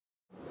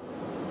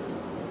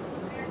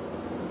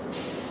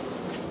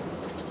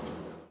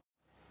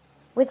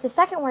With the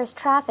second worst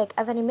traffic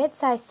of any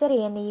mid-sized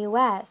city in the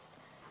U.S.,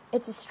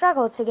 it's a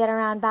struggle to get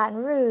around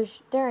Baton Rouge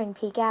during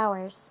peak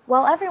hours.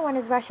 While everyone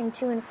is rushing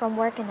to and from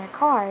work in their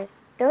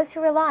cars, those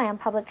who rely on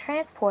public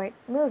transport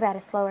move at a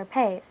slower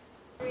pace.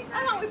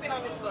 How long have we been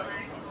on this bus?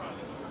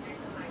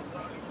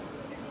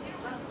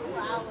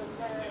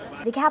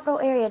 The Capital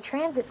Area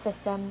Transit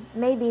System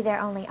may be their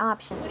only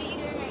option. What are you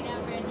doing right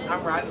now, Brandon?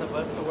 I'm riding the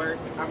bus to work.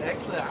 I'm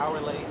actually an hour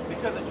late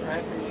because of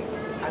traffic.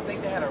 I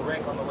think they had a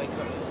wreck on the way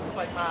coming. It's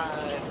like my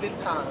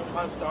 5th time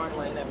on Starring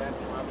Lane at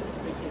Baskin Robbins.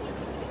 15 minutes.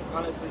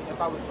 Honestly, if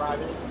I was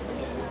driving,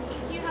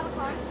 yeah. Do you have a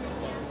car?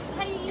 Yeah.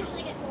 How do you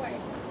usually get to work?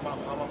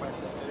 I'm on my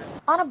sister.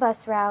 On a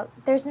bus route,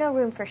 there's no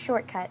room for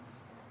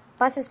shortcuts.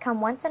 Buses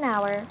come once an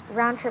hour,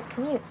 round-trip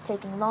commutes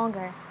taking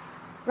longer.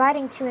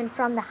 Riding to and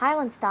from the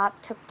Highland stop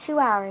took 2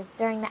 hours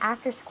during the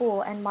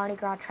after-school and Mardi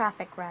Gras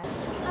traffic rush.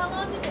 How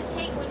long does it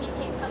take when you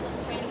take public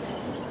transit?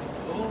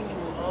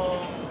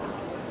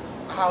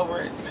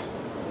 Hours.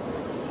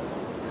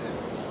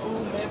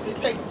 Man, it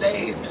takes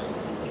days.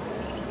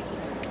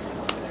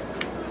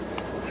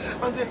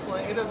 I'm just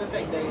playing. It doesn't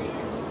take days.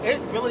 It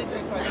really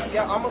takes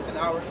almost an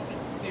hour.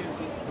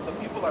 Seriously, the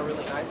people are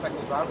really nice. Like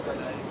the drivers are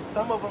nice.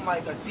 Some of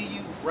them see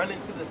you run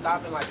into the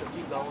stop and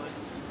keep going.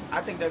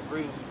 I think that's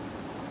rude.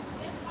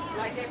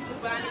 Like that blue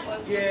bonnet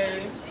bus? Yeah.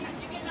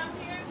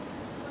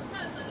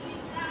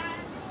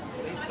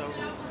 They so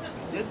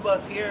rude. This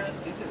bus here,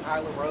 this is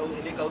Highland Road,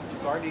 and it goes to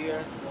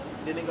Gardier.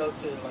 Then it goes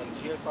to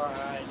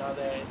GSRI and all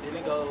that. Then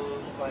it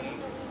goes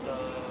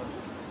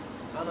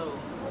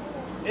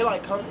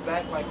it comes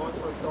back going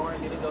to a store,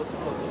 and then it goes to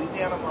the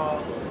Louisiana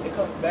Mall. It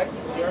comes back to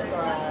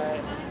GSRI,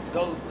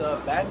 goes the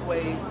back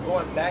way,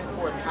 going back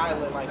towards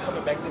Highland,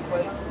 coming back this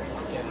way,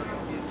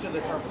 to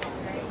the terminal. So,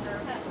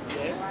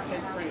 yeah, it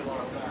takes pretty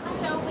long.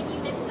 So when you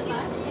miss the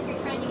bus, if you're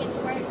trying to get to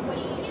work, what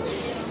do you usually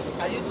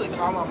do? I usually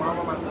call my mom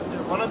or my sister.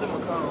 One of them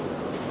will come.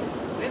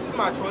 This is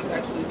my choice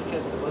actually to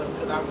catch the bus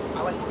because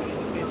I like to be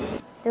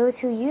independent. Those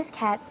who use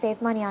CATs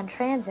save money on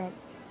transit,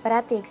 but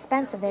at the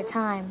expense of their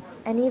time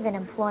and even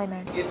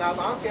employment. I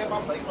don't care if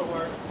I'm late for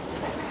work.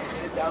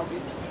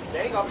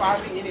 They ain't gonna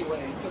fire me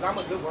anyway because I'm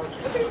a good worker.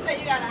 But people say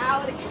you got an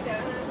hour to get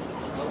there.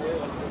 I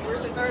will.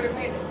 Really 30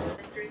 minutes.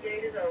 The street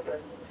gate is open.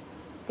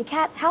 The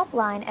CAT's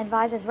helpline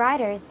advises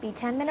riders be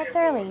 10 minutes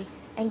early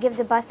and give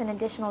the bus an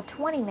additional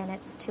 20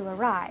 minutes to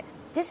arrive.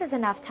 This is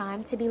enough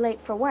time to be late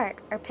for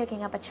work or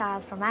picking up a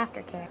child from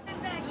aftercare.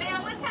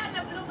 Ma'am, what time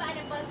the blue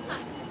bonnet bus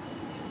comes?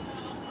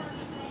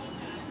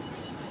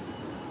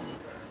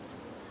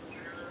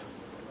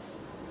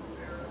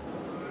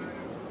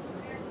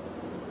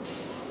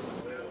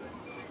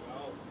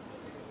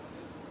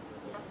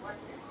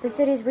 The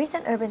city's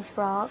recent urban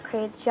sprawl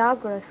creates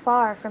job growth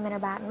far from inner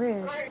Baton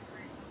Rouge.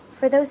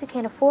 For those who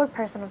can't afford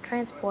personal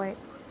transport,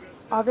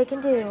 all they can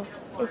do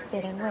is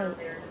sit and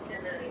wait.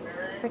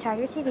 For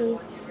Tiger TV,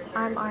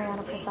 I'm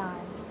Aryanna Prasad.